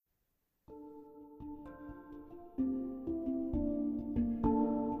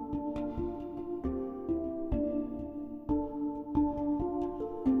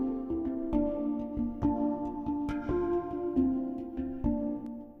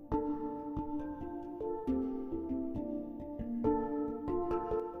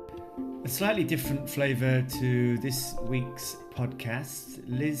Slightly different flavour to this week's podcast.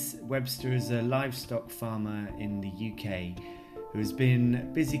 Liz Webster is a livestock farmer in the UK who has been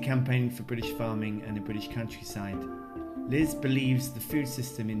busy campaigning for British farming and the British countryside. Liz believes the food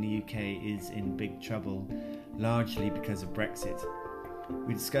system in the UK is in big trouble, largely because of Brexit.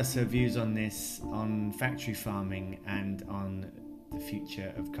 We discuss her views on this, on factory farming and on the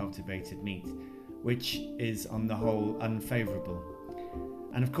future of cultivated meat, which is on the whole unfavourable.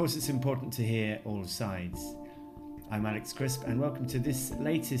 And of course, it's important to hear all sides. I'm Alex Crisp, and welcome to this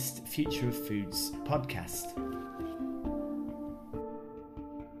latest Future of Foods podcast.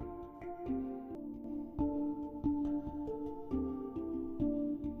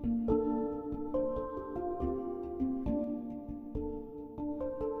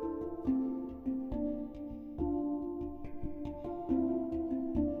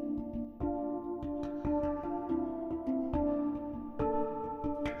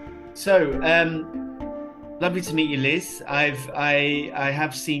 So, lovely to meet you, Liz. I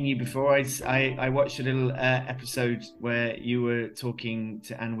have seen you before. I watched a little episode where you were talking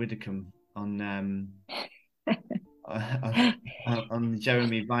to Anne Widdecombe on the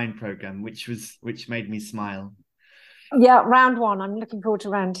Jeremy Vine program, which made me smile. Yeah, round one. I'm looking forward to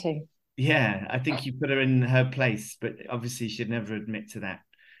round two. Yeah, I think you put her in her place, but obviously she'd never admit to that.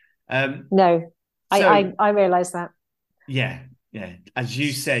 No, So I realise that. yeah. Yeah, as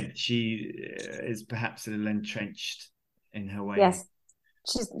you said, she is perhaps a little entrenched in her way. Yes,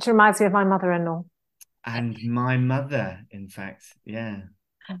 she reminds me of my mother-in-law. And my mother, in fact, yeah.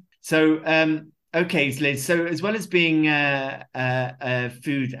 So, okay, Liz. So, as well as being a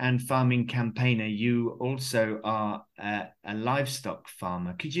food and farming campaigner, you also are a livestock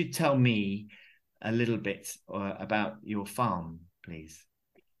farmer. Could you tell me a little bit about your farm, please?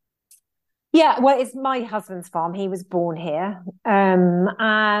 Yeah, well, it's my husband's farm. He was born here, and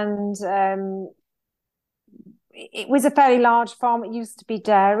it was a fairly large farm. It used to be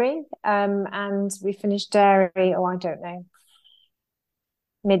dairy, and we finished dairy. Oh, I don't know,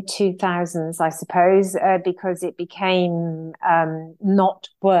 mid-2000s, I suppose, because it became not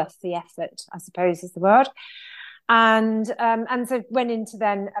worth the effort, I suppose is the word. And so went into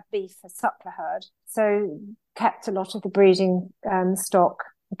then a beef for suppler herd. So kept a lot of the breeding stock,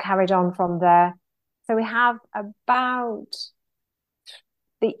 carried on from there. So we have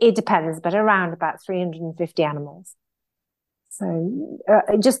it depends, but around about 350 animals. So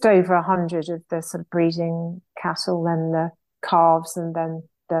just over 100 of the sort of breeding cattle, then the calves, and then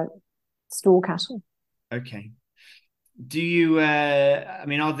the stall cattle. Okay. Do you, I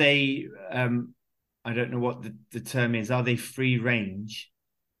mean, are they, I don't know what the term is, are they free range?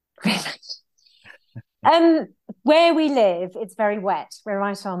 Where we live, it's very wet. We're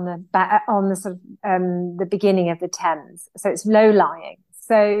right on the sort of the beginning of the Thames, so it's low lying.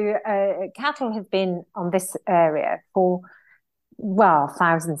 So cattle have been on this area for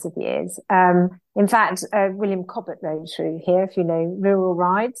thousands of years. In fact, William Cobbett rode through here, if you know rural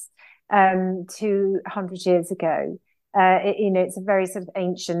rides, 200 years ago. It's a very sort of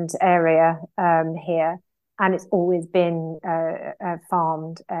ancient area here. And it's always been a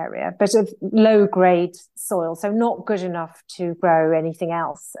farmed area, but of low grade soil, so not good enough to grow anything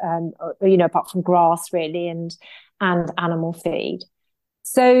else, apart from grass really and animal feed.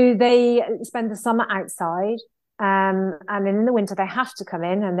 So they spend the summer outside, and in the winter they have to come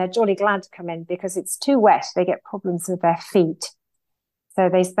in, and they're jolly glad to come in because it's too wet. They get problems with their feet, so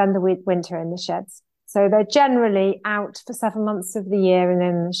they spend the winter in the sheds. So they're generally out for 7 months of the year and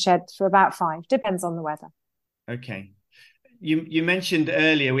in the shed for about 5, depends on the weather. Okay. You mentioned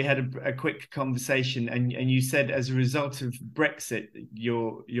earlier, we had a quick conversation, and you said as a result of Brexit,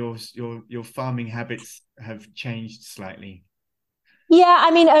 your farming habits have changed slightly. Yeah,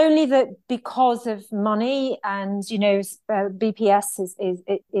 I mean, only that because of money, and BPS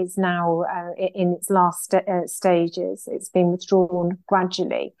is now in its last stages. It's been withdrawn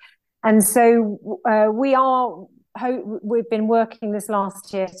gradually, and so we've been working this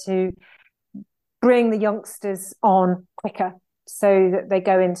last year to bring the youngsters on quicker so that they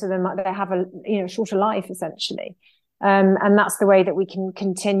go into them, they have a shorter life essentially. And that's the way that we can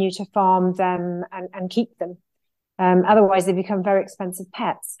continue to farm them and keep them. Otherwise they become very expensive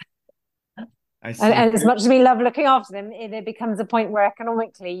pets. I see. And as much as we love looking after them, there becomes a point where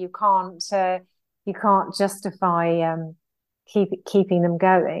economically you can't justify keeping them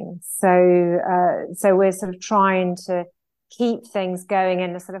going. So we're sort of trying to keep things going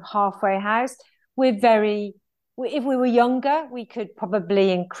in a sort of halfway house. If we were younger, we could probably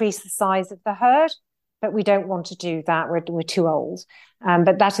increase the size of the herd, but we don't want to do that. We're too old.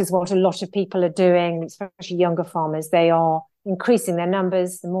 But that is what a lot of people are doing, especially younger farmers. They are increasing their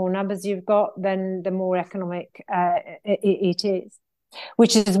numbers. The more numbers you've got, then the more economic it is.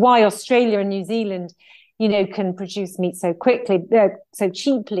 Which is why Australia and New Zealand, can produce meat so quickly, so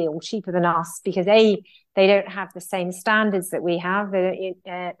cheaply, or cheaper than us, because they don't have the same standards that we have,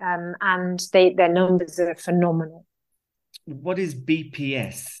 and their numbers are phenomenal. What is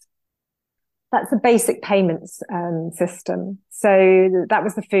BPS? That's a basic payments system. So that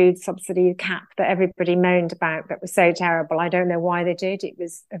was the food subsidy cap that everybody moaned about, that was so terrible. I don't know why they did. It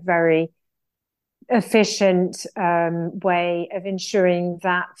was a very efficient way of ensuring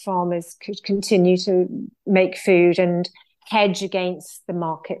that farmers could continue to make food and hedge against the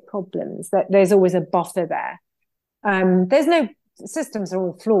market problems. That there's always a buffer there. There's no systems are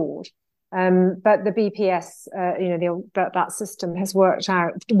all flawed, but the BPS, that system has worked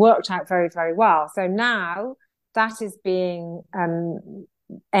out very, very well. So now that is being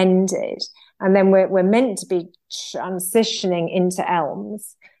ended, and then we're meant to be transitioning into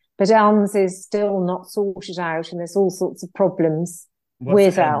ELMS. But ELMS is still not sorted out, and there's all sorts of problems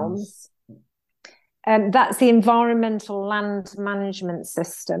with ELMS. That's the environmental land management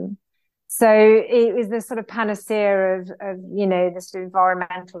system. So it was the sort of panacea of the sort of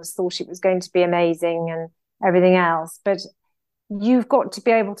environmentalists thought it was going to be amazing and everything else. But you've got to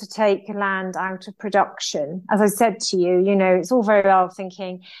be able to take land out of production. As I said to you, it's all very well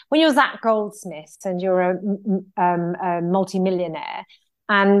thinking, when you're Zach Goldsmith and you're a multimillionaire,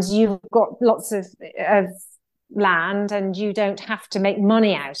 and you've got lots of land and you don't have to make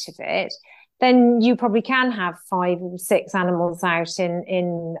money out of it, then you probably can have 5 or 6 animals out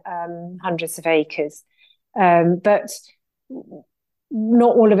in hundreds of acres. But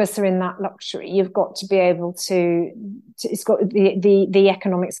not all of us are in that luxury. You've got to be able to it's got the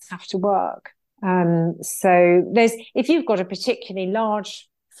economics have to work. So if you've got a particularly large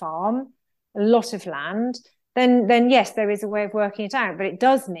farm, a lot of land, then yes, there is a way of working it out. But it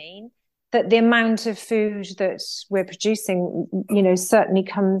does mean that the amount of food that we're producing,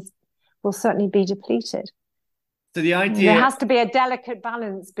 will certainly be depleted. So the idea, there has to be a delicate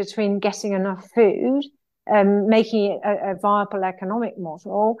balance between getting enough food, making it a viable economic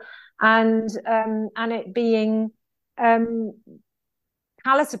model, and it being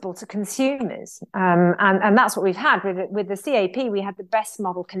palatable to consumers. And that's what we've had with the CAP. We had the best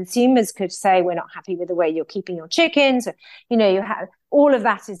model. Consumers could say, we're not happy with the way you're keeping your chickens. You have all of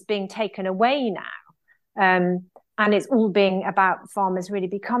that is being taken away now. And it's all being about farmers really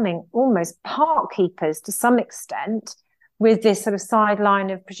becoming almost park keepers to some extent, with this sort of sideline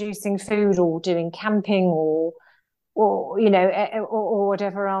of producing food or doing camping or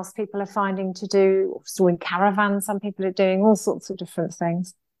whatever else people are finding to do, or storing caravans. Some people are doing all sorts of different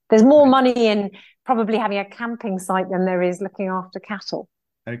things. There's more money in probably having a camping site than there is looking after cattle.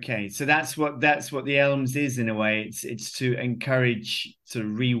 Okay, so that's what the ELMS is in a way. It's to encourage sort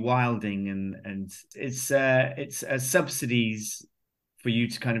of rewilding, and it's subsidies for you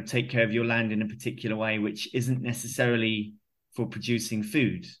to kind of take care of your land in a particular way, which isn't necessarily for producing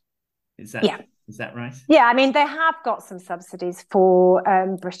food. Is that right? Yeah, I mean, they have got some subsidies for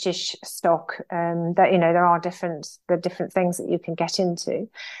British stock. That there are different things that you can get into.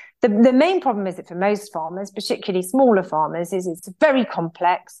 The main problem is that for most farmers, particularly smaller farmers, is it's very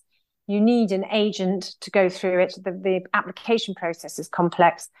complex. You need an agent to go through it. The application process is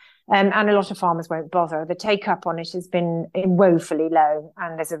complex, and a lot of farmers won't bother. The take-up on it has been woefully low,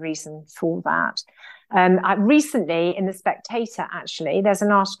 and there's a reason for that. Recently, in The Spectator, actually, there's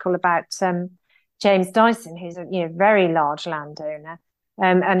an article about James Dyson, who's a very large landowner,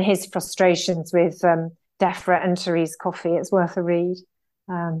 and his frustrations with DEFRA and Therese Coffey. It's worth a read.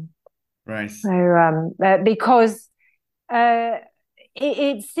 Right. So because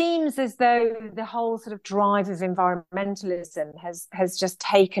it seems as though the whole sort of drive of environmentalism has just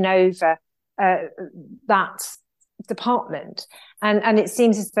taken over that department, and it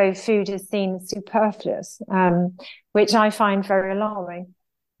seems as though food is seen as superfluous, which I find very alarming.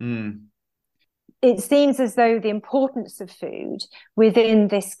 It seems as though the importance of food within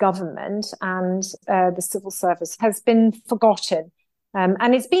this government and the civil service has been forgotten.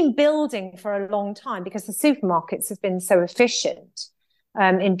 And it's been building for a long time because the supermarkets have been so efficient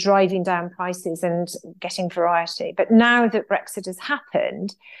in driving down prices and getting variety. But now that Brexit has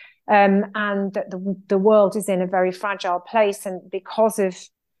happened, and that the world is in a very fragile place, and because of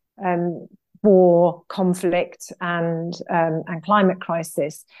war, conflict, and climate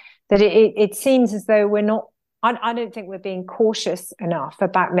crisis, that it seems as though we're not. I don't think we're being cautious enough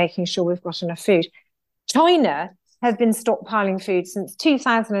about making sure we've got enough food. China has been stockpiling food since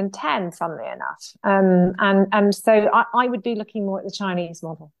 2010, funnily enough. And so I would be looking more at the Chinese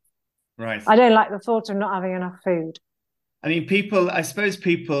model. Right. I don't like the thought of not having enough food. I mean, I suppose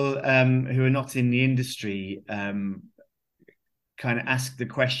people who are not in the industry kind of ask the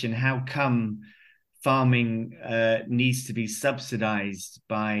question, how come farming needs to be subsidized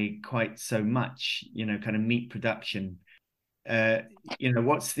by quite so much, kind of meat production?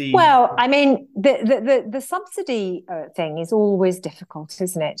 What's the... Well, I mean, the subsidy thing is always difficult,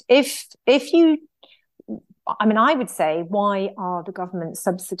 isn't it? If you, I mean, I would say, why are the government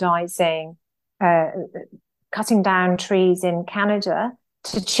subsidizing cutting down trees in Canada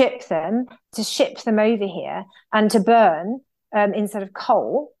to chip them, to ship them over here, and to burn instead of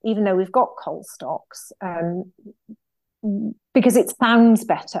coal, even though we've got coal stocks, because it sounds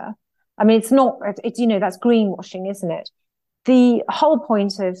better. I mean, it's not, it's, that's greenwashing, isn't it? The whole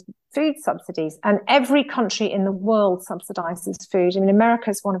point of food subsidies, and every country in the world subsidizes food. I mean, America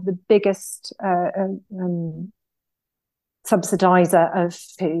is one of the biggest subsidizer of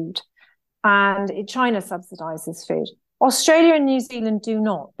food, and China subsidizes food. Australia and New Zealand do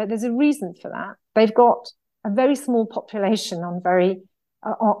not, but there's a reason for that. They've got a very small population on very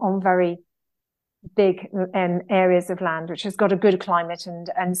big areas of land, which has got a good climate,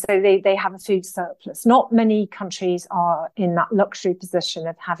 and so they have a food surplus. Not many countries are in that luxury position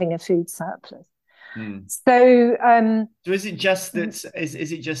of having a food surplus. So is it just that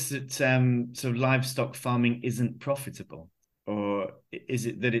sort of livestock farming isn't profitable, or is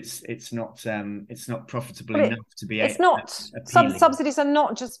it that it's not profitable enough to be it's not subsidies are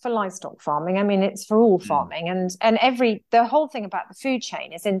not just for livestock farming. I mean, it's for all farming, and the whole thing about the food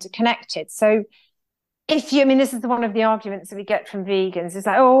chain is interconnected. So I mean, this is one of the arguments that we get from vegans, is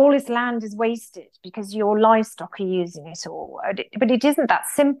like, oh, all this land is wasted because your livestock are using it all. But it isn't that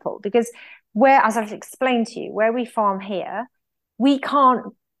simple, because as I've explained to you, where we farm here, we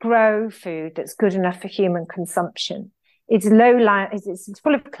can't grow food that's good enough for human consumption. It's low land, it's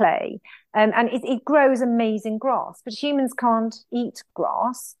full of clay, and it grows amazing grass, but humans can't eat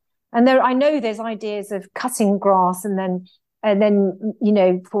grass. And I know there's ideas of cutting grass and then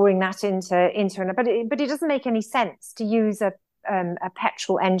pouring that into but it doesn't make any sense to use a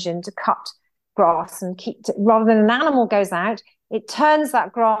petrol engine to cut grass and rather than an animal goes out, it turns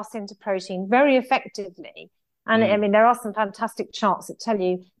that grass into protein very effectively. And I mean, there are some fantastic charts that tell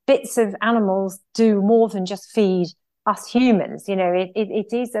you bits of animals do more than just feed us humans.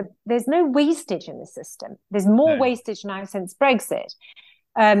 There's no wastage in the system. There's more wastage now since Brexit.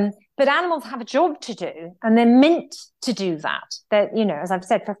 But animals have a job to do, and they're meant to do that. That, as I've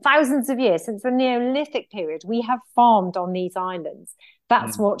said, for thousands of years, since the Neolithic period, we have farmed on these islands.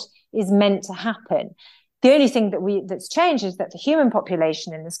 That's what is meant to happen. The only thing that's changed is that the human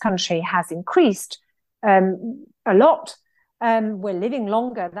population in this country has increased a lot. We're living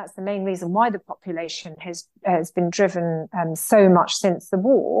longer. That's the main reason why the population has been driven so much since the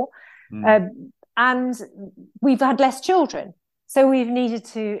war. And we've had less children. So we've needed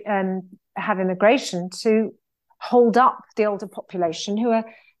to have immigration to hold up the older population who are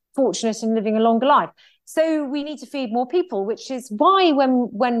fortunate in living a longer life. So we need to feed more people, which is why when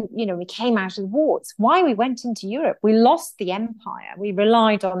we came out of the war, it's why we went into Europe. We lost the empire. We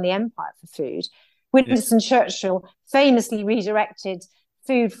relied on the empire for food. Winston Churchill famously redirected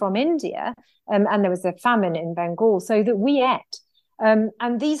food from India, and there was a famine in Bengal, so that we ate.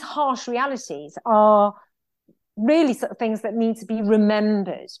 And these harsh realities are really sort of things that need to be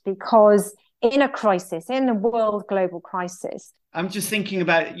remembered, because in a crisis, in a world global crisis. I'm just thinking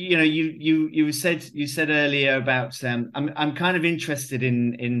about, you said earlier about I'm kind of interested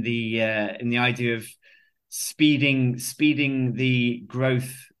in the idea of speeding the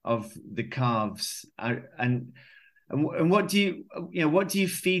growth of the calves, and what do you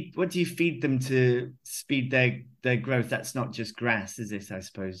feed them to speed their growth? That's not just grass, is it? I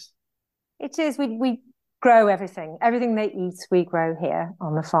suppose it is. We grow everything they eat, we grow here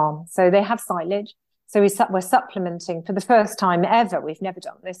on the farm. So they have silage. So we're supplementing for the first time ever. We've never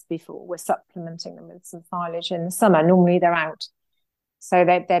done this before. We're supplementing them with some silage in the summer. Normally they're out. So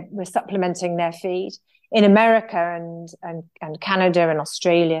we're supplementing their feed. In America and Canada and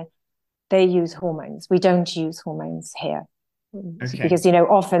Australia, they use hormones. We don't use hormones here. Okay. Because,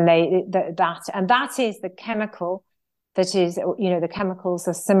 often that is the chemical that is, the chemicals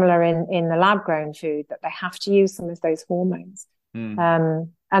are similar in the lab grown food, that they have to use some of those hormones. And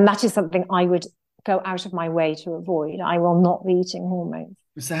that is something I would go out of my way to avoid. I will not be eating hormones.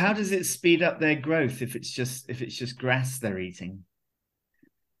 So how does it speed up their growth if it's just grass they're eating?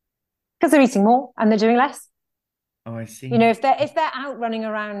 Because they're eating more and they're doing less. Oh, I see. If they're out running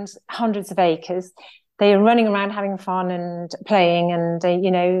around hundreds of acres, they're running around having fun and playing, and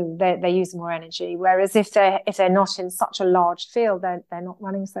they use more energy. Whereas if they're not in such a large field, they're not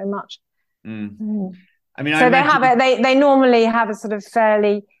running so much. I mean, I So they have imagine. it. They normally have a sort of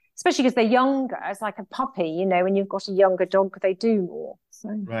fairly, especially because they're younger. It's like a puppy, when you've got a younger dog, they do more. So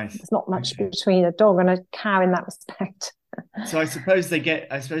Right. there's not much Okay. between a dog and a cow in that respect. So I suppose they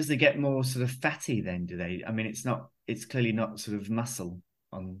get more sort of fatty then, do they? I mean, it's clearly not sort of muscle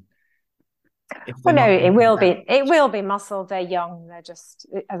on if they're Well, no, not it eating will that be. It much. will be muscle. They're young. They're just,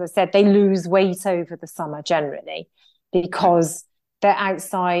 as I said, they lose weight over the summer generally Right. because they're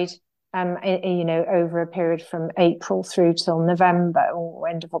outside. Over a period from April through till November or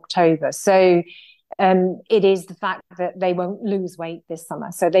end of October. So, it is the fact that they won't lose weight this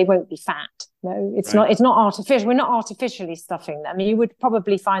summer, so they won't be fat. No, it's Right. not. It's not artificial. We're not artificially stuffing them. You would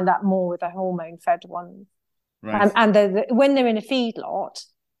probably find that more with the hormone-fed ones. Right. And when they're in a feedlot,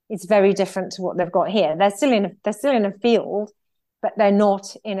 it's very different to what they've got here. They're still in a field, but they're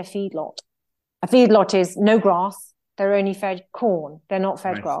not in a feedlot. A feedlot is no grass. They're only fed corn. They're not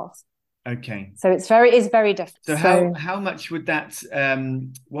fed Right. grass. Okay. So it's very different. So how So, how much would that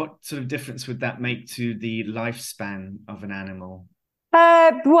what sort of difference would that make to the lifespan of an animal?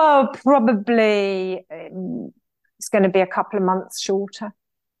 well, probably it's going to be a couple of months shorter.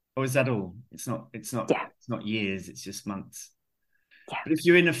 Or is that all? It's not Yeah, it's not years, it's just months. yeah. But if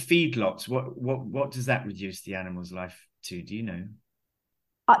you're in a feedlot, what does that reduce the animal's life to? Do you know?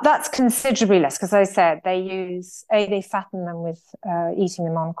 That's considerably less because I said they fatten them with eating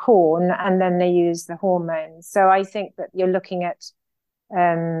them on corn, and then they use the hormones. So I think that you're looking at,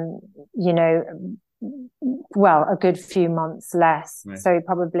 um, you know, well, a good few months less. Right. So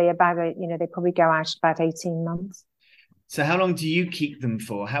probably they probably go out about 18 months. So how long do you keep them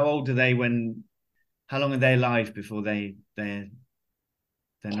for? How old are they when how long are they alive before they're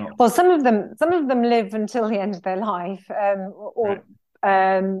not? Well, some of them live until the end of their life, Right.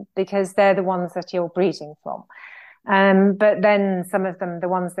 because they're the ones that you're breeding from. But then some of them, the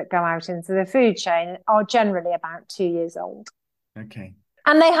ones that go out into the food chain, are generally about 2 years old, Okay.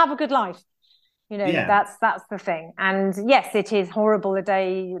 and they have a good life. Yeah. That's the thing. And yes, it is horrible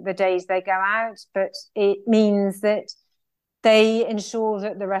the days they go out, but it means that they ensure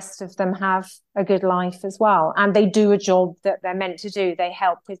that the rest of them have a good life as well. And they do a job that they're meant to do. They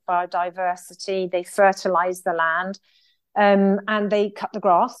help with biodiversity, they fertilize the land, and they cut the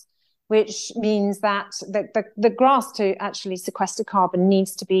grass, which means that the grass to actually sequester carbon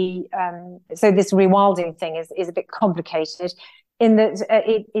needs to be. So this rewilding thing is a bit complicated in that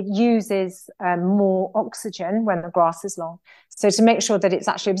it uses more oxygen when the grass is long. So to make sure that it's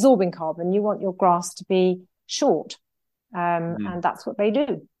actually absorbing carbon, you want your grass to be short. And that's what they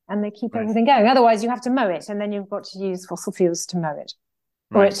do. And they keep Right. everything going. Otherwise, you have to mow it, and then you've got to use fossil fuels to mow it,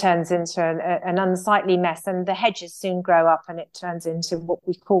 or it Right. turns into an unsightly mess. And the hedges soon grow up, and it turns into what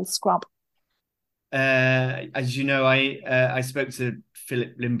we call scrub. As you know, I spoke to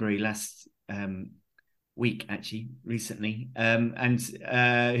Philip Limbury last week, actually, recently, and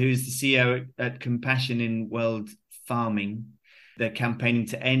who's the CEO at Compassion in World Farming. They're campaigning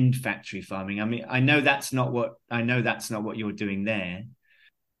to end factory farming. I mean, I know that's not what you're doing there.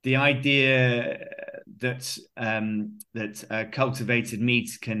 The idea that cultivated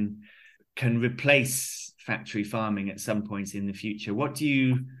meat can replace factory farming at some point in the future. What's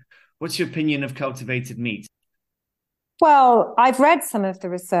your opinion of cultivated meat? Well, I've read some of the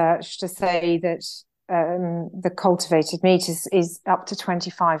research to say that the cultivated meat is up to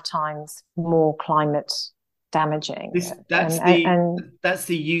 25 times more climate damaging. This And that's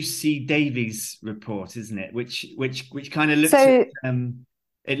the UC Davies report, isn't it? Which kind of looks at so,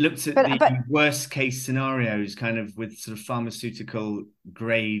 it looks at the but worst case scenarios, kind of with sort of pharmaceutical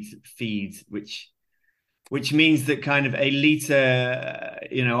grade feed, which means that kind of a liter,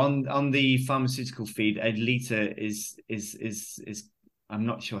 on the pharmaceutical feed, a liter is I'm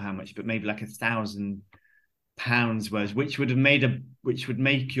not sure how much, but maybe like £1,000 worth, which would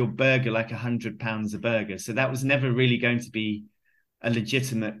make your burger like £100 a burger. So that was never really going to be a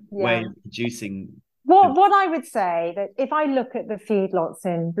legitimate way yeah. of producing. What I would say that if I look at the feedlots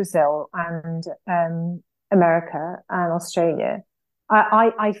in Brazil and America and Australia,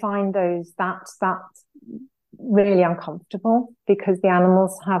 I find that really uncomfortable because the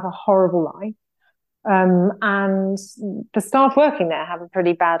animals have a horrible life, and the staff working there have a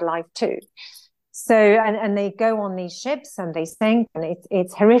pretty bad life too. So and they go on these ships and they sink, and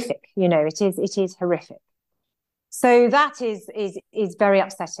it's horrific. It is horrific. So that is very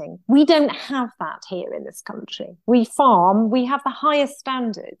upsetting. We don't have that here in this country. We have the highest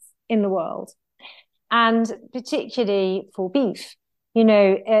standards in the world, and particularly for beef.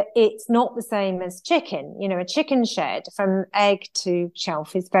 It's not the same as chicken. A chicken shed from egg to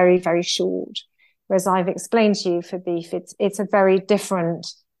shelf is very, very short. Whereas I've explained to you for beef, it's a very different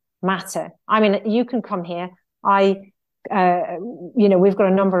matter. I mean, you can come here. We've got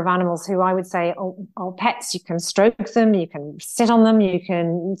a number of animals who I would say are pets. You can stroke them, you can sit on them, you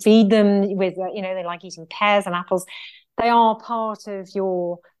can feed them with, they like eating pears and apples. They are part of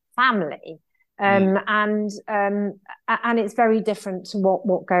your family. And it's very different to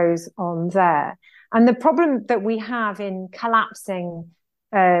what goes on there. And the problem that we have in collapsing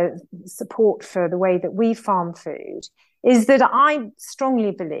support for the way that we farm food is that I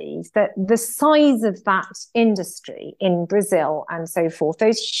strongly believe that the size of that industry in Brazil and so forth,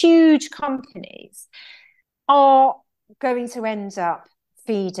 those huge companies, are going to end up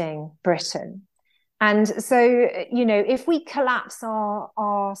feeding Britain. And so, if we collapse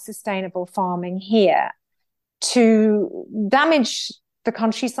our sustainable farming here to damage the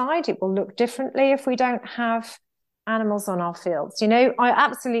countryside, it will look differently if we don't have animals on our fields. I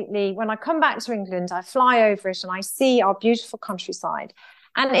absolutely, when I come back to England, I fly over it and I see our beautiful countryside,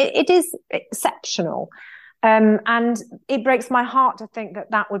 and it is exceptional. And it breaks my heart to think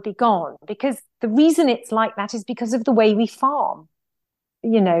that would be gone, because the reason it's like that is because of the way we farm.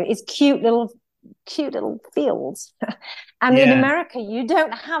 It's cute little fields, and in America you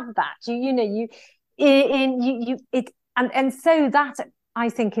don't have that. So that, I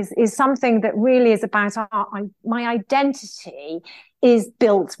think, is something that really is about my identity is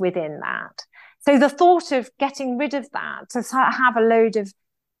built within that. So the thought of getting rid of that, to have a load of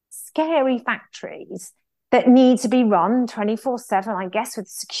scary factories that need to be run 24/7, I guess, with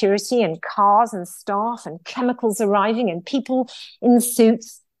security and cars and staff and chemicals arriving and people in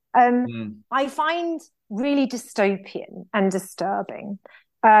suits, I find really dystopian and disturbing.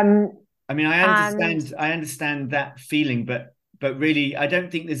 I understand that feeling, but really, I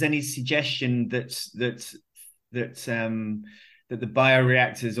don't think there's any suggestion that the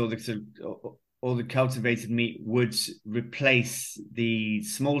bioreactors or the cultivated meat would replace the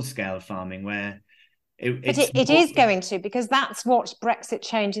small scale farming, where it is going to, because that's what Brexit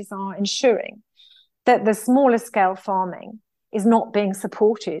changes are ensuring, that the smaller scale farming is not being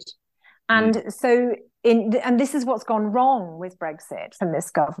supported. And so and this is what's gone wrong with Brexit from this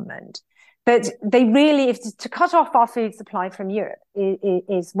government. But they really, if to cut off our food supply from Europe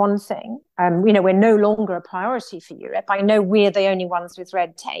is one thing. We're no longer a priority for Europe. I know we're the only ones with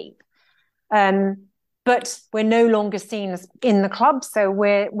red tape, but we're no longer seen as in the club. So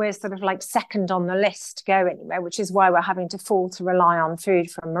we're sort of like second on the list to go anywhere, which is why we're having to fall to rely on food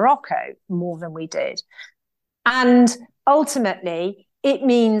from Morocco more than we did. And ultimately, it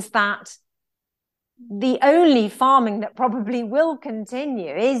means that the only farming that probably will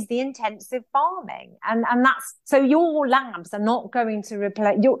continue is the intensive farming. And that's, so your labs are not going to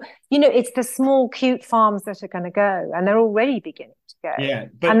replace it's the small cute farms that are going to go, and they're already beginning to go. Yeah.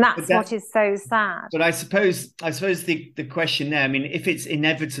 And that's what is so sad. But I suppose the question there, I mean, if it's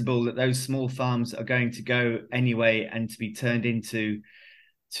inevitable that those small farms are going to go anyway and to be turned into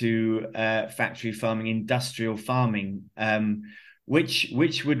factory farming, industrial farming, which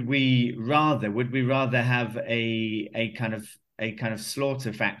would we rather? Would we rather have a kind of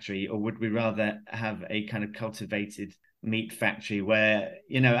slaughter factory, or would we rather have a kind of cultivated meat factory where,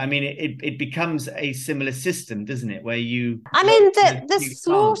 it becomes a similar system, doesn't it? Where the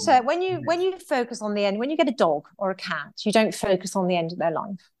slaughter, when you focus on the end, when you get a dog or a cat, you don't focus on the end of their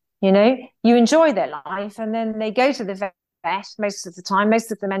life. You enjoy their life, and then they go to the vet most of the time.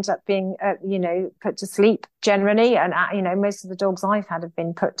 Most of them end up being put to sleep generally, and most of the dogs I've had have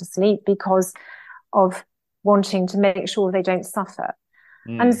been put to sleep because of wanting to make sure they don't suffer.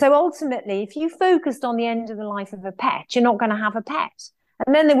 And so ultimately, if you focused on the end of the life of a pet, you're not going to have a pet,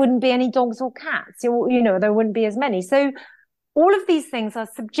 and then there wouldn't be any dogs or cats. There wouldn't be as many. So all of these things are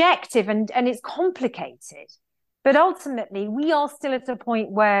subjective, and it's complicated, but ultimately we are still at a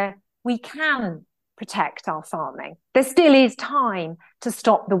point where we can protect our farming. There still is time to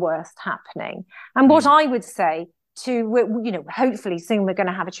stop the worst happening. And what I would say to, hopefully soon we're going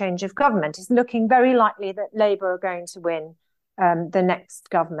to have a change of government, is looking very likely that Labour are going to win the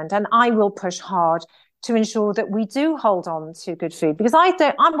next government. And I will push hard to ensure that we do hold on to good food, because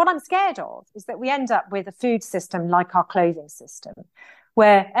what I'm scared of is that we end up with a food system like our clothing system,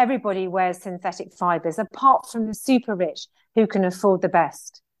 where everybody wears synthetic fibres, apart from the super rich who can afford the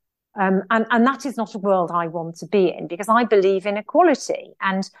best. And that is not a world I want to be in, because I believe in equality,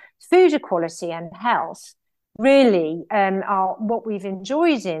 and food equality and health really are what we've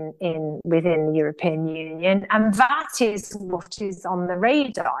enjoyed within the European Union, and that is what is on the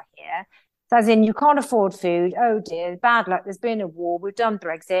radar here. As in, you can't afford food. Oh dear, bad luck. There's been a war. We've done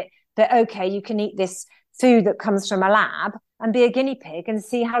Brexit. But okay, you can eat this food that comes from a lab, and be a guinea pig and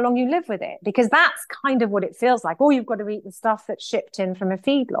see how long you live with it, because that's kind of what it feels like. Oh, you've got to eat the stuff that's shipped in from a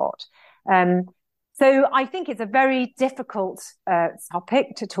feedlot. So I think it's a very difficult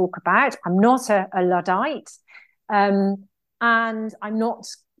topic to talk about. I'm not a Luddite, and I'm not.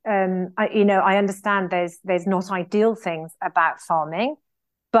 I understand there's not ideal things about farming,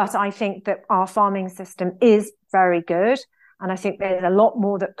 but I think that our farming system is very good. And I think there's a lot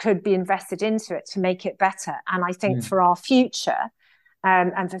more that could be invested into it to make it better. And I think for our future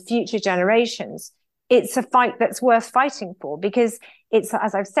and for future generations, it's a fight that's worth fighting for, because it's,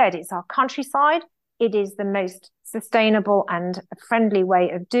 as I've said, it's our countryside. It is the most sustainable and friendly way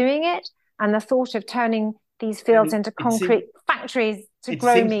of doing it. And the thought of turning these fields into concrete factories to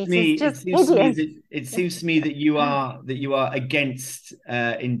grow meat is just hideous. It seems to me that you are against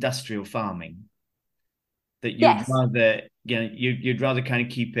industrial farming. That you'd rather, you'd rather kind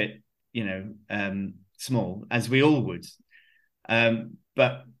of keep it, small, as we all would.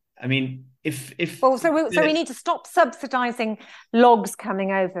 But I mean, so we need to stop subsidizing logs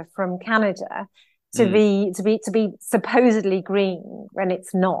coming over from Canada to be supposedly green when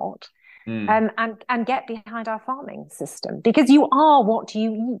it's not. And get behind our farming system, because you are what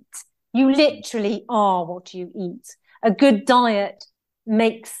you eat. You literally are what you eat. A good diet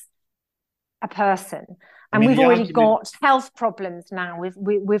makes a person. And we've already got health problems now.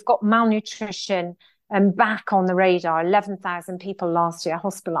 We've got malnutrition back on the radar. 11,000 people last year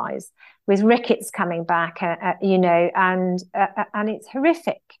hospitalized with rickets coming back, and it's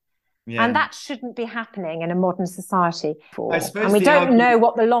horrific. Yeah. And that shouldn't be happening in a modern society. And we don't know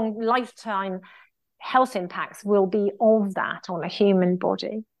what the long lifetime health impacts will be of that on a human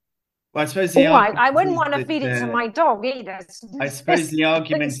body. Well, I suppose I wouldn't want to feed it to my dog either. I suppose the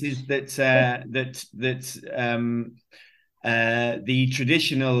argument is that the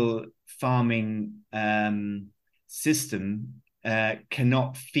traditional farming system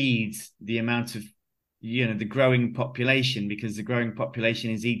cannot feed the amount of the growing population, because the growing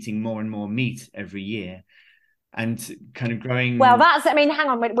population is eating more and more meat every year, and kind of growing. Well, hang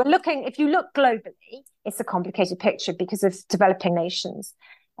on. We're looking. If you look globally, it's a complicated picture because of developing nations.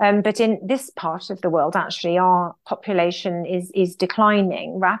 But in this part of the world, actually, our population is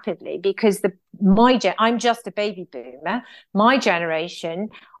declining rapidly, because I'm just a baby boomer. My generation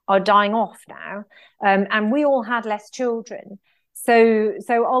are dying off now, and we all had less children. So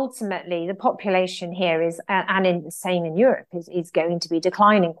ultimately, the population here is, and in the same in Europe, is going to be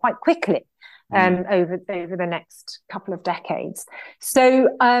declining quite quickly over the next couple of decades. So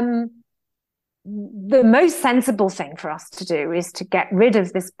the most sensible thing for us to do is to get rid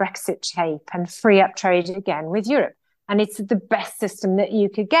of this Brexit tape and free up trade again with Europe. And it's the best system that you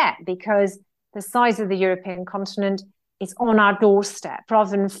could get, because the size of the European continent is on our doorstep,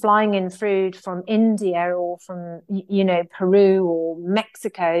 rather than flying in food from India or from, Peru or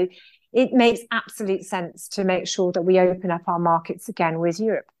Mexico. It makes absolute sense to make sure that we open up our markets again with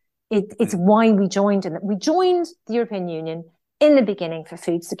Europe. It's why we joined the European Union in the beginning for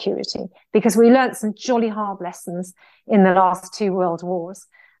food security, because we learned some jolly hard lessons in the last 2 world wars.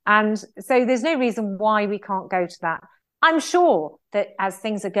 And so there's no reason why we can't go to that. I'm sure that as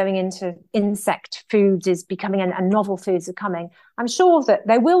things are going into insect foods is becoming, and novel foods are coming, I'm sure that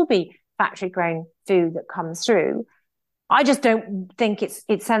there will be factory grown food that comes through. I just don't think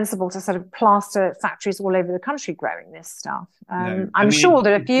it's sensible to sort of plaster factories all over the country growing this stuff. I'm sure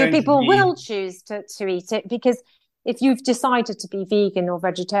that a few people will choose to eat it, because if you've decided to be vegan or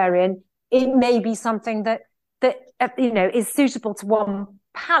vegetarian, it may be something that is suitable to one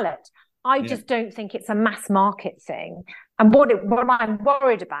palate. I just don't think it's a mass market thing. And what I'm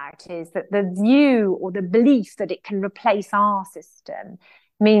worried about is that the view or the belief that it can replace our system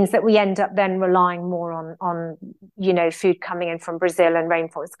means that we end up then relying more on food coming in from Brazil and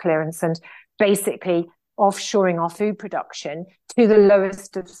rainforest clearance, and basically offshoring our food production to the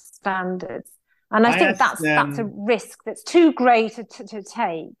lowest of standards. And I think that's a risk that's too great to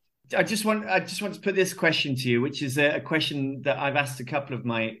take. I just want to put this question to you, which is a question that I've asked a couple of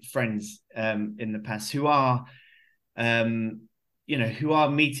my friends in the past who are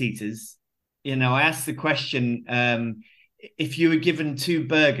meat eaters. I asked the question, if you were given 2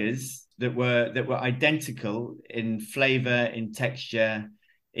 burgers that were identical in flavor, in texture,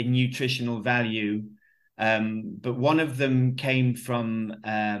 in nutritional value, but one of them came from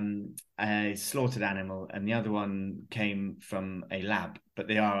a slaughtered animal and the other one came from a lab, but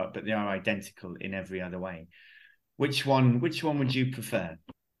they are identical in every other way. Which one would you prefer?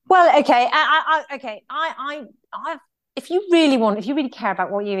 Well, okay, if you really care about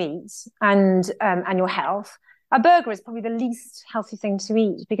what you eat and your health, a burger is probably the least healthy thing to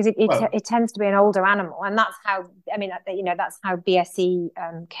eat because it tends to be an older animal, and that's how that's how BSE it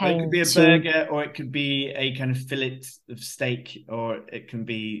could came be a to. burger, or it could be a kind of fillet of steak, or it can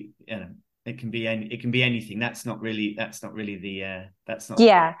be it can be anything. That's not really the that's not.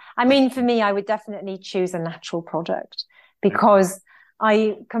 Yeah, I mean, for me, I would definitely choose a natural product because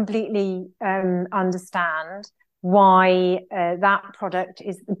I completely understand why that product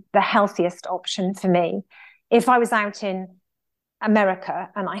is the healthiest option for me. If I was out in America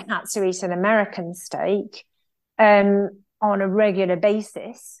and I had to eat an American steak on a regular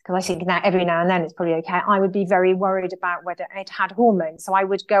basis, because I think now every now and then it's probably okay, I would be very worried about whether it had hormones. So I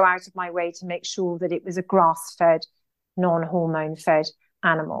would go out of my way to make sure that it was a grass-fed, non-hormone fed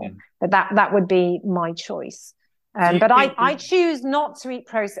animal. But that would be my choice. But I choose not to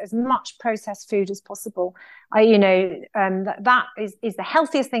eat as much processed food as possible. That is the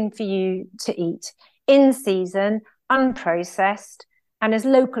healthiest thing for you to eat in season, unprocessed, and as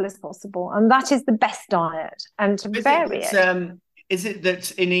local as possible. And that is the best diet. And to vary it. Is it that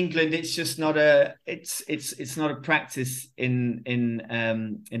in England it's just not a not a practice in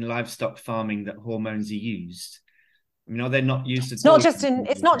livestock farming that hormones are used? I mean, are they not used at all?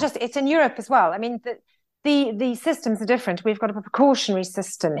 It's in Europe as well. I mean, the systems are different. We've got a precautionary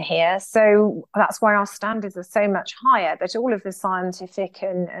system here, so that's why our standards are so much higher. But all of the scientific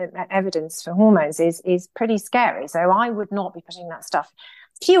and evidence for hormones is pretty scary. So I would not be putting that stuff.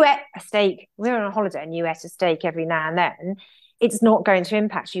 If you ate a steak, we're on a holiday and you ate a steak every now and then, it's not going to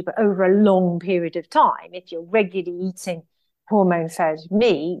impact you. But over a long period of time, if you're regularly eating hormone-fed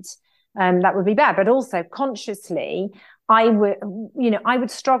meat, that would be bad. But also consciously, I would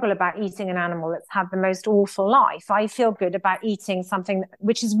struggle about eating an animal that's had the most awful life. I feel good about eating something,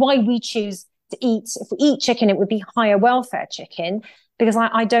 which is why we choose to eat. If we eat chicken, it would be higher welfare chicken, because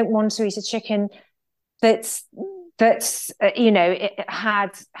I don't want to eat a chicken that's it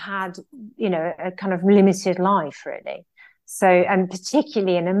had a kind of limited life, really. So, and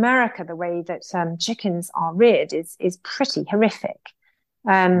particularly in America, the way that chickens are reared is pretty horrific.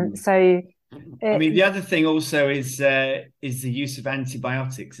 So. I mean, the other thing also is the use of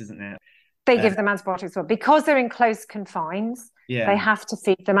antibiotics, isn't there? They give them antibiotics because they're in close confines. Yeah. They have to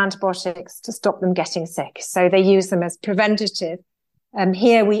feed them antibiotics to stop them getting sick. So they use them as preventative.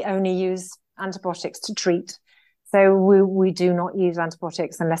 Here we only use antibiotics to treat. So we do not use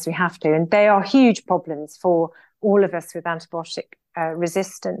antibiotics unless we have to. And they are huge problems for all of us with antibiotic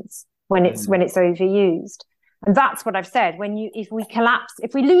resistance when it's overused. And that's what I've said.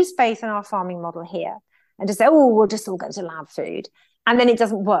 If we lose faith in our farming model here and just say, we'll just all go to lab food, and then it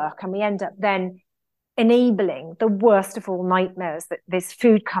doesn't work, and we end up then enabling the worst of all nightmares that this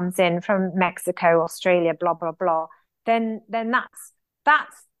food comes in from Mexico, Australia, blah, blah, blah, then that's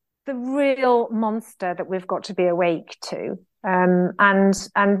the real monster that we've got to be awake to,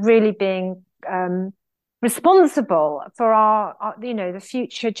 and really being responsible for our the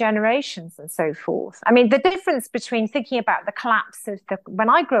future generations and so forth. I mean, the difference between thinking about the collapse of when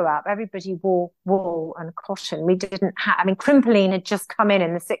I grew up, everybody wore wool and cotton. We didn't have, I mean, crimpline had just come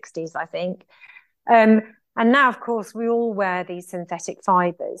in the 60s, I think. And now, of course, we all wear these synthetic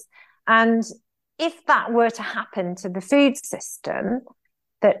fibers. And if that were to happen to the food system,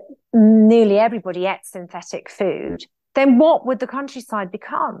 that nearly everybody ate synthetic food, then what would the countryside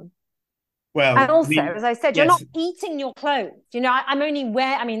become? Well, and also, as I said, you're not eating your clothes. I'm only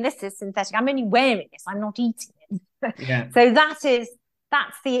wearing. I mean, this is synthetic. I'm only wearing this. I'm not eating it. Yeah. So that's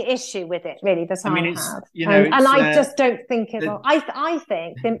the issue with it, really. That I have. And I just don't think it. I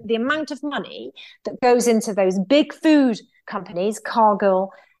think the amount of money that goes into those big food companies,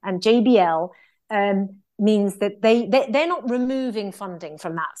 Cargill and JBL, means that they're not removing funding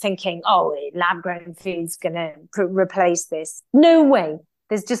from that, thinking, lab grown food's going to replace this. No way.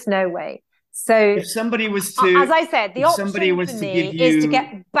 There's just no way. So if somebody was to, as I said, the option for me is to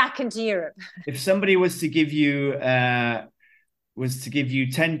get back into Europe. If somebody was to give you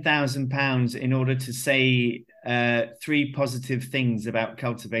 £10,000 in order to say 3 positive things about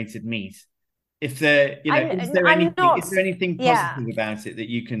cultivated meat, is there anything positive about it that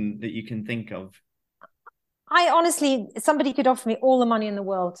you can think of? I honestly, somebody could offer me all the money in the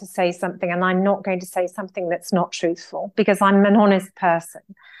world to say something, and I'm not going to say something that's not truthful because I'm an honest person.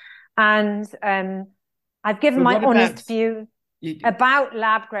 And I've given my honest view about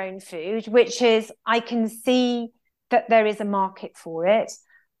lab-grown food, which is I can see that there is a market for it.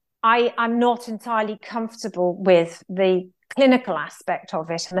 I'm not entirely comfortable with the clinical aspect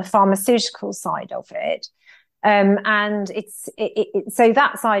of it and the pharmaceutical side of it. And so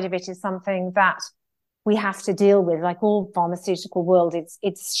that side of it is something that we have to deal with. Like all pharmaceutical world,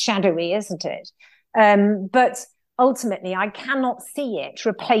 it's shadowy, isn't it? But ultimately, I cannot see it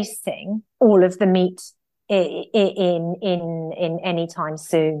replacing all of the meat in any time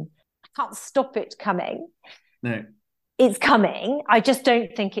soon. I can't stop it coming. No. It's coming. I just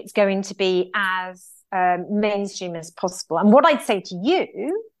don't think it's going to be as mainstream as possible. And what I'd say to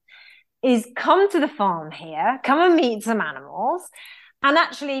you is come to the farm here, come and meet some animals. And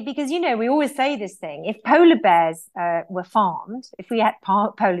actually, because, we always say this thing, if polar bears were farmed, if we had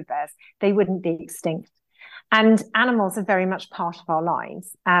polar bears, they wouldn't be extinct. And animals are very much part of our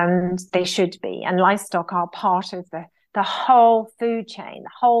lives, and they should be. And livestock are part of the whole food chain, the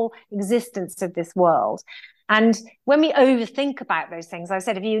whole existence of this world. And when we overthink about those things, I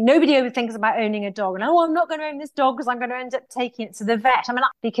said, nobody overthinks about owning a dog. And, I'm not going to own this dog because I'm going to end up taking it to the vet.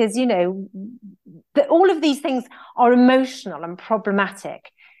 Because, all of these things are emotional and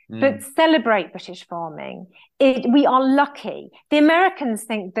problematic. But celebrate British farming. We are lucky. The Americans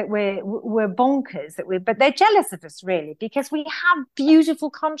think that we're bonkers, but they're jealous of us, really, because we have beautiful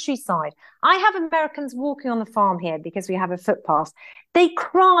countryside. I have Americans walking on the farm here because we have a footpath. They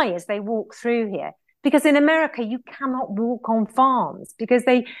cry as they walk through here, because in America you cannot walk on farms because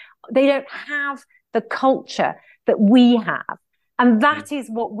they don't have the culture that we have. And that is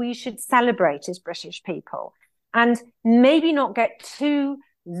what we should celebrate as British people. And maybe not get too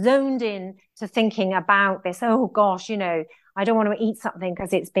zoned in to thinking about this, oh gosh, I don't want to eat something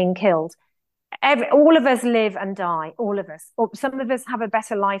because it's been killed. All of us live and die, all of us. Some of us have a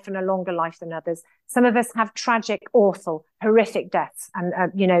better life and a longer life than others. Some of us have tragic, awful, horrific deaths.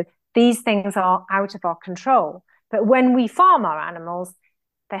 And, these things are out of our control. But when we farm our animals,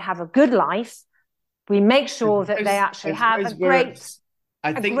 they have a good life. We make sure that they actually have a great...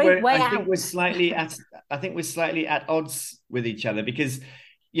 I think we're slightly at odds with each other because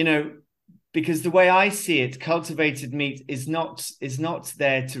the way I see it, cultivated meat is not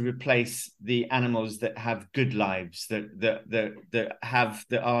there to replace the animals that have good lives, that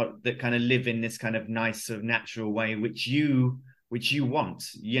kind of live in this kind of nice sort of natural way, which you want,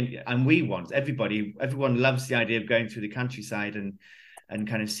 and we want. Everyone loves the idea of going through the countryside and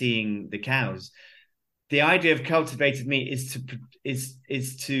kind of seeing the cows. The idea of cultivated meat is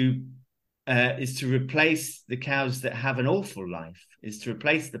to replace the cows that have an awful life, is to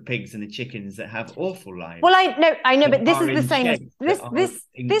replace the pigs and the chickens that have awful lives. Well, I know, but this is the same as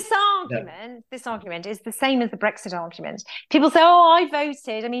this argument is the same as the Brexit argument. People say, I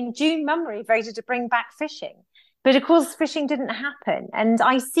voted. June Mummery voted to bring back fishing. But of course, fishing didn't happen. And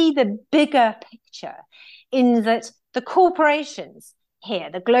I see the bigger picture in that the corporations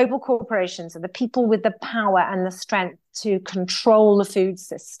here, the global corporations, are the people with the power and the strength to control the food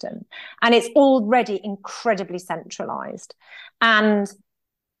system. And it's already incredibly centralized. And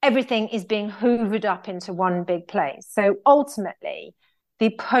everything is being hoovered up into one big place. So ultimately, the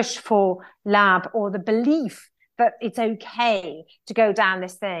push for lab, or the belief that it's okay to go down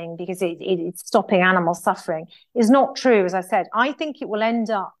this thing because it's stopping animal suffering, is not true. As I said, I think it will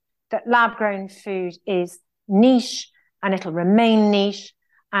end up that lab-grown food is niche, and it'll remain niche.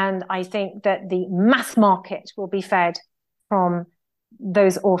 And I think that the mass market will be fed from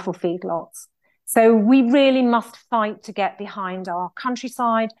those awful feedlots. So we really must fight to get behind our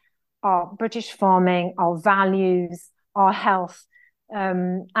countryside, our British farming, our values, our health,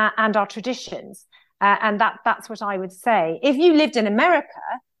 and our traditions. And that's what I would say. If you lived in America,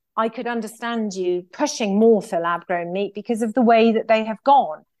 I could understand you pushing more for lab-grown meat because of the way that they have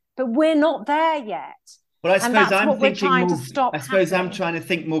gone. But we're not there yet. Well, I suppose I'm trying to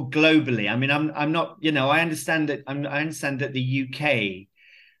think more globally. I'm not. I understand that. I understand that the UK,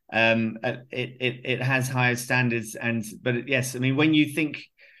 it has higher standards, but yes, when you think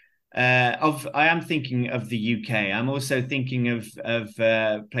I am thinking of the UK. I'm also thinking of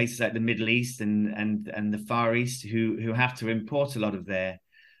places like the Middle East and the Far East who have to import a lot of their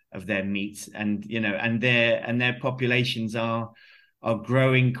meat, and their populations are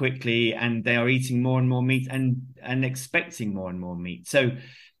growing quickly, and they are eating more and more meat and expecting more and more meat. So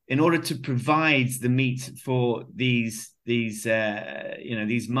in order to provide the meat for these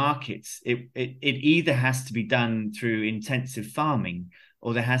markets, it either has to be done through intensive farming,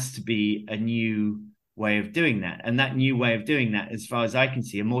 or there has to be a new way of doing that. And that new way of doing that, as far as I can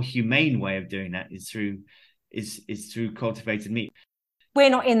see, a more humane way of doing that is through cultivated meat. We're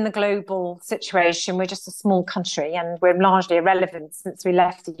not in the global situation. We're just a small country, and we're largely irrelevant since we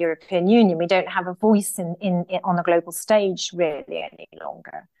left the European Union. We don't have a voice in on the global stage really any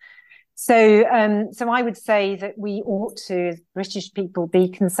longer. So I would say that we ought to, as British people, be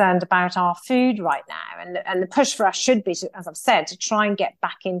concerned about our food right now. And the push for us should be, as I've said, to try and get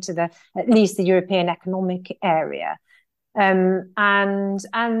back into at least the European economic area. And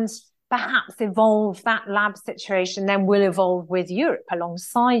perhaps evolve that lab situation, then will evolve with Europe,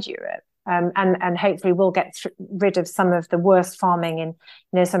 alongside Europe. And hopefully we'll get rid of some of the worst farming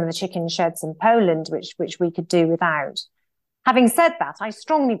in, some of the chicken sheds in Poland, which we could do without. Having said that, I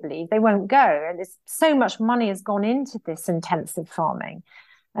strongly believe they won't go. And so much money has gone into this intensive farming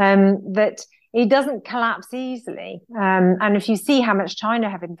that it doesn't collapse easily. And if you see how much China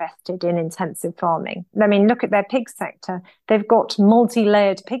have invested in intensive farming, I mean, look at their pig sector. They've got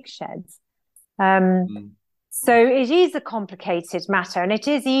multi-layered pig sheds. So it is a complicated matter, and it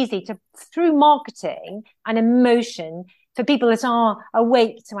is easy to, through marketing and emotion, for people that are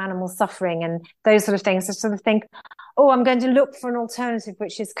awake to animal suffering and those sort of things, to sort of think, oh, I'm going to look for an alternative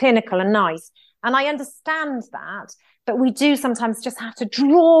which is clinical and nice. And I understand that, but we do sometimes just have to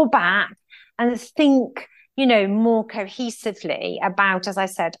draw back and think, more cohesively about, as I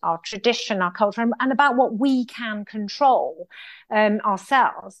said, our tradition, our culture, and about what we can control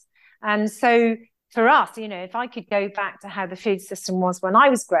ourselves. And so for us, if I could go back to how the food system was when I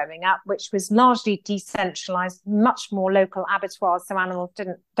was growing up, which was largely decentralized, much more local abattoirs, so animals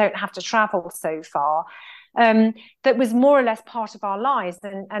don't have to travel so far, that was more or less part of our lives.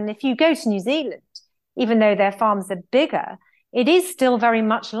 And if you go to New Zealand, even though their farms are bigger, it is still very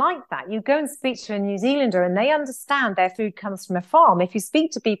much like that. You go and speak to a New Zealander and they understand their food comes from a farm. If you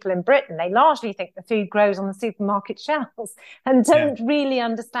speak to people in Britain, they largely think the food grows on the supermarket shelves and don't really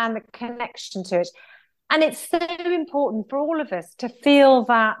understand the connection to it. And it's so important for all of us to feel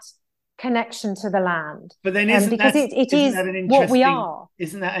that connection to the land. But then because it is what we are.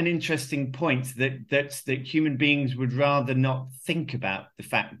 Isn't that an interesting point, that human beings would rather not think about the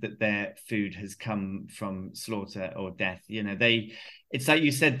fact that their food has come from slaughter or death? It's like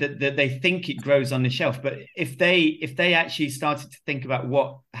you said, that they think it grows on the shelf, but if they actually started to think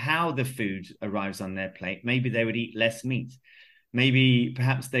about how the food arrives on their plate, maybe they would eat less meat. Maybe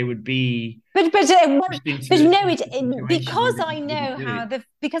perhaps they would be, because I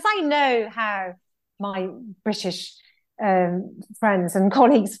know how my British friends and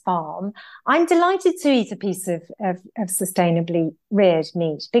colleagues farm. I'm delighted to eat a piece of sustainably reared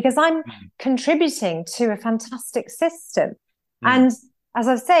meat because I'm contributing to a fantastic system. And as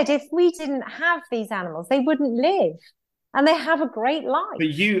I've said, if we didn't have these animals, they wouldn't live. And they have a great life. But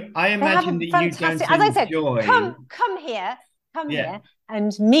I imagine that you don't enjoy. As I said, come here. Come here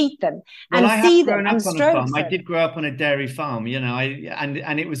and meet them and see them and stroke them. I did grow up on a dairy farm,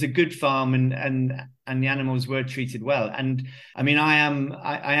 and it was a good farm, and the animals were treated well. And I mean, I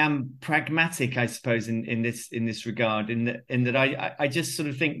am pragmatic, I suppose, in this regard, in that I just sort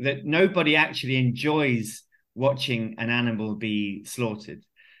of think that nobody actually enjoys watching an animal be slaughtered.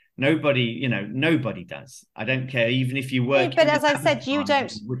 Nobody does. I don't care, even if you work. But as I said, you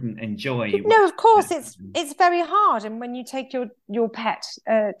wouldn't enjoy. No, of course, it's very hard. And when you take your pet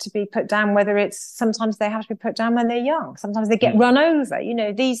to be put down, whether it's sometimes they have to be put down when they're young, sometimes they get run over.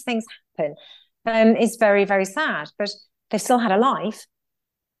 These things happen. It's very, very sad. But they've still had a life.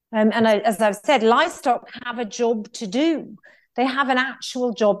 As I've said, livestock have a job to do. They have an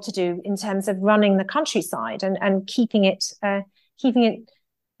actual job to do in terms of running the countryside and keeping it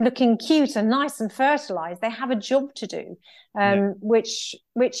looking cute and nice and fertilized. They have a job to do, which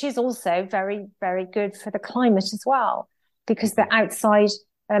is also very, very good for the climate as well, because they're outside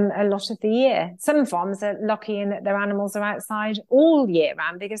a lot of the year. Some farms are lucky in that their animals are outside all year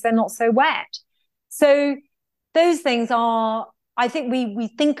round because they're not so wet. So those things are, I think we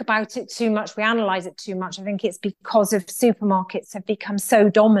think about it too much, we analyze it too much. I think it's because of supermarkets have become so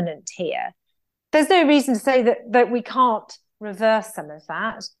dominant here. There's no reason to say that we can't reverse some of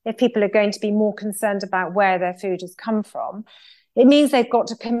that. If people are going to be more concerned about where their food has come from, it means they've got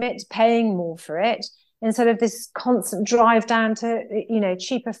to commit to paying more for it instead of this constant drive down to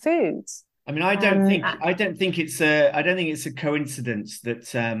cheaper foods. I mean, I don't think it's a coincidence that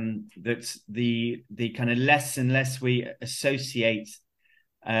the kind of less and less we associate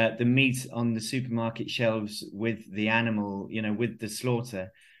the meat on the supermarket shelves with the animal, with the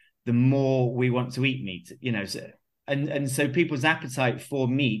slaughter, the more we want to eat meat, And so people's appetite for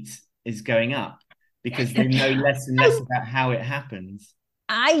meat is going up because they know less and less about how it happens.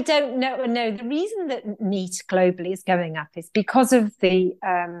 I don't know. No, the reason that meat globally is going up is because of the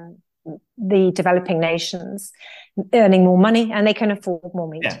developing nations earning more money and they can afford more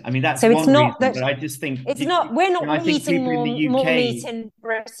meat. Yeah, I mean that's so it's one not reason, that. But I just think it's not. We're not eating more meat in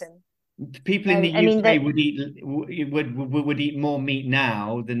Britain. People in the UK would eat more meat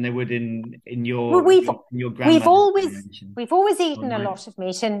now than they would in your grandmother's generation. We've always eaten a lot of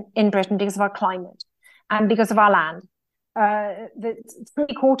meat in Britain because of our climate and because of our land. The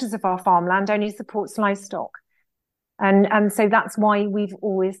 3/4 of our farmland only supports livestock, and so that's why we've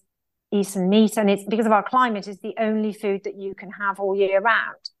always eaten meat, and it's because of our climate, is the only food that you can have all year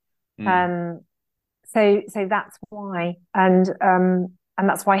round. So that's why, and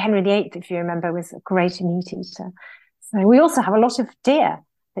that's why Henry VIII, if you remember, was a great meat eater. So we also have a lot of deer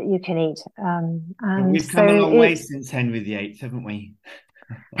that you can eat. And we've come a long way since Henry VIII, haven't we?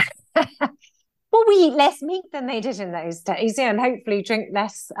 Well, we eat less meat than they did in those days, and hopefully drink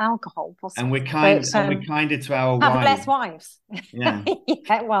less alcohol, possibly. And we're kinder to our have wives. less wives. Yeah.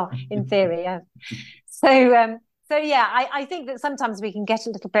 Yeah, well, in theory, yeah. So yeah, I think that sometimes we can get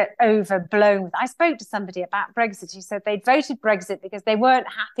a little bit overblown. I spoke to somebody about Brexit who said they'd voted Brexit because they weren't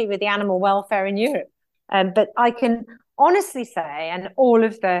happy with the animal welfare in Europe. But I can honestly say, and all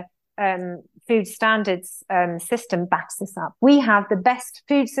of the food standards system backs this up, we have the best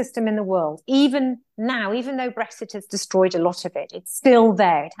food system in the world. Even now, even though Brexit has destroyed a lot of it, it's still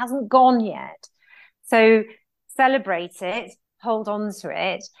there. It hasn't gone yet. So celebrate it, hold on to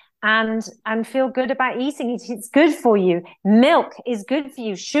it, and feel good about eating it. It's good for you. Milk is good for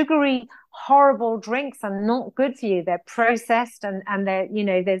you. Sugary, horrible drinks are not good for you. They're processed, and they're,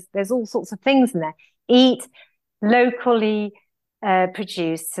 there's all sorts of things in there. Eat locally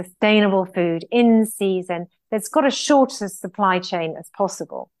produced, sustainable food in season that's got a shorter supply chain as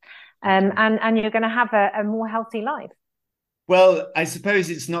possible, and you're going to have a more healthy life. Well, I suppose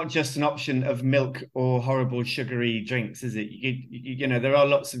it's not just an option of milk or horrible sugary drinks, is it? There are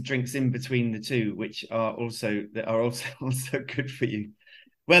lots of drinks in between the two, which are also good for you.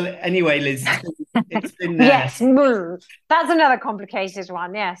 Well, anyway, Liz, it's been yes, that's another complicated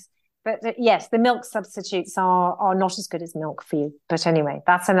one. Yes. But yes, the milk substitutes are not as good as milk for you. But anyway,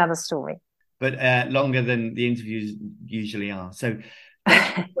 that's another story. But longer than the interviews usually are. So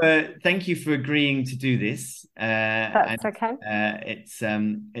thank you for agreeing to do this. That's okay.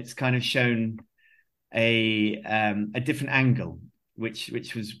 It's kind of shown a different angle, which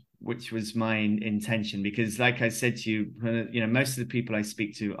was my intention, because like I said to you, most of the people I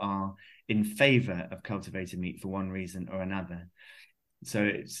speak to are in favor of cultivated meat for one reason or another. So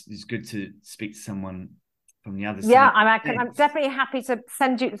it's good to speak to someone from the other side. Yeah, I'm definitely happy to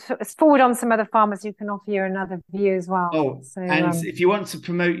forward on some other farmers who can offer you another view as well. Oh, so, and if you want to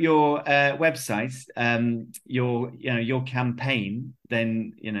promote your website, your campaign,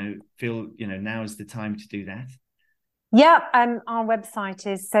 then now is the time to do that. Yeah, our website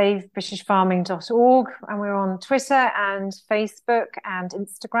is savebritishfarming.org, and we're on Twitter and Facebook and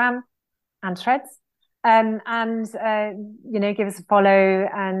Instagram and Threads. Give us a follow,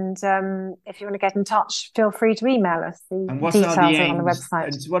 and if you want to get in touch, feel free to email us. The details are on the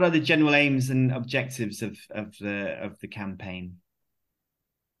website. And what are the general aims and objectives of the campaign?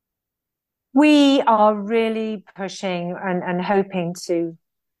 We are really pushing and hoping to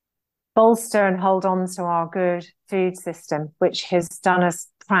bolster and hold on to our good food system, which has done us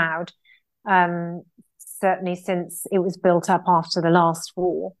proud, certainly since it was built up after the last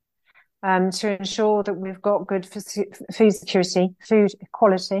war. To ensure that we've got good food security, food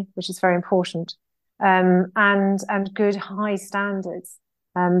quality, which is very important, and good high standards,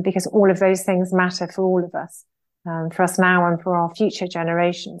 because all of those things matter for all of us, for us now and for our future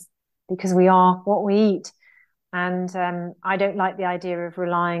generations, because we are what we eat. And I don't like the idea of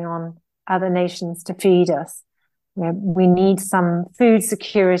relying on other nations to feed us. We need some food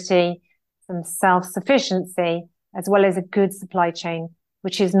security, some self-sufficiency, as well as a good supply chain,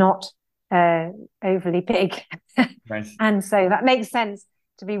 which is not overly big. Right. And so that makes sense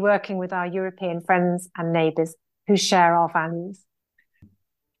to be working with our European friends and neighbours who share our values.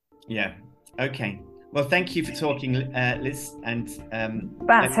 Yeah. Okay. Well, thank you for talking, Liz. And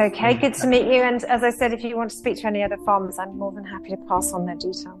that's okay. Good to meet you. And as I said, if you want to speak to any other farmers, I'm more than happy to pass on their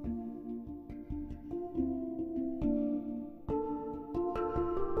details.